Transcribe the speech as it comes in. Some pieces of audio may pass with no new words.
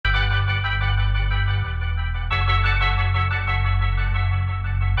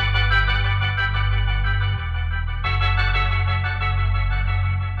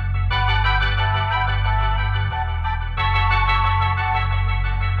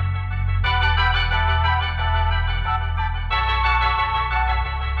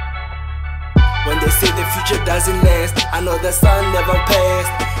say the future doesn't last, I know the sun never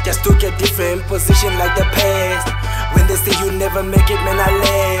passed. Just took a different position like the past. When they say you never make it, man, I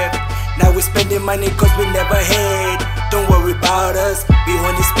laugh. Now we're spending money cause we never had. Don't worry about us, we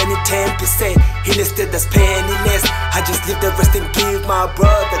only spending 10%. Instead that's paying less. I just leave the rest and give my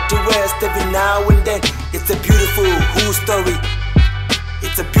brother the rest. Every now and then, it's a beautiful who story.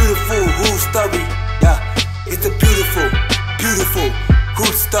 It's a beautiful who story. Yeah, it's a beautiful, beautiful who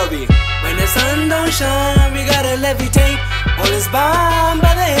story. When the sun don't shine, we gotta levitate. All is bound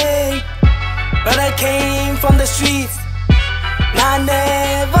by the hate. But I came from the streets. I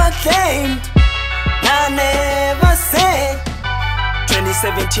never claimed, I never said.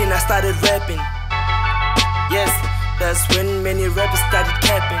 2017 I started rapping. Yes, that's when many rappers started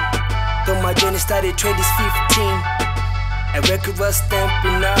capping. Though my journey started 2015. A record was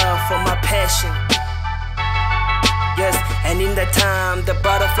stamping up for my passion. Yes, and in that time the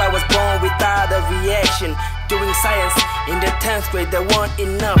butterfly was born without a reaction. Doing science in the 10th grade, there weren't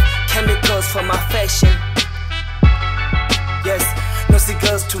enough chemicals for my fashion. Yes, no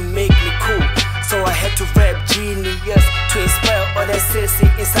cigars to make me cool, so I had to rap genius to inspire all that sexy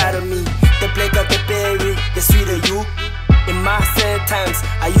inside of me. The blacker the berry, the sweeter you. In my sad times,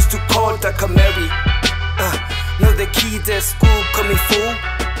 I used to call Dr. Mary. Know the kids at school call me fool,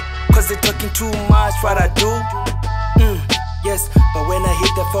 cause they're talking too much what I do. Yes, but when I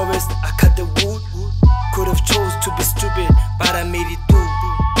hit the forest, I cut the wood. Could've chose to be stupid, but I made it through.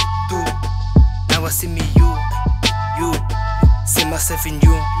 Now I see me, you. See myself in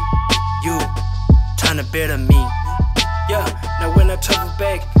you trying to better me. Yeah, now when I travel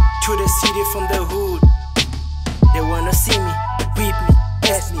back to the city from the hood, they wanna see me, weep me,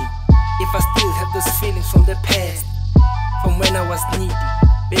 ask me if I still have those feelings from the past, from when I was needy.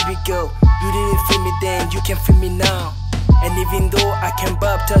 Baby girl, you didn't feel me then, you can feel me now. And even though I can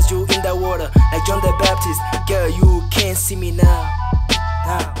baptize you in the water like John the Baptist, girl, you can't see me now.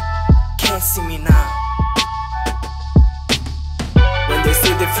 Can't see me now. When they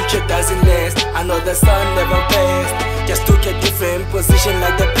say the future doesn't last, I know the sun never passed. Just took a different position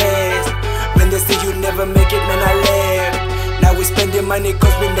like the past. When they say you never make it, man, I laugh. Now we spending money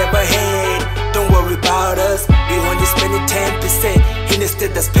cause we never had. Don't worry about us, we only spending 10%.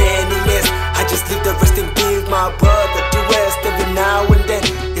 Instead that's paying less. I just leave the rest and give my brother the rest. Every now and then,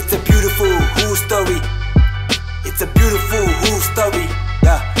 it's a beautiful who story. It's a beautiful who story.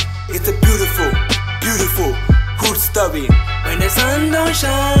 Yeah, it's a beautiful, beautiful who story. When the sun don't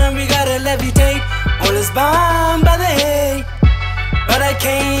shine, we gotta levitate. All is bound by the hate. But I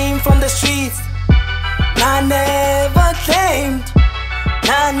came from the streets. I never claimed,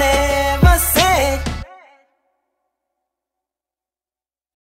 I never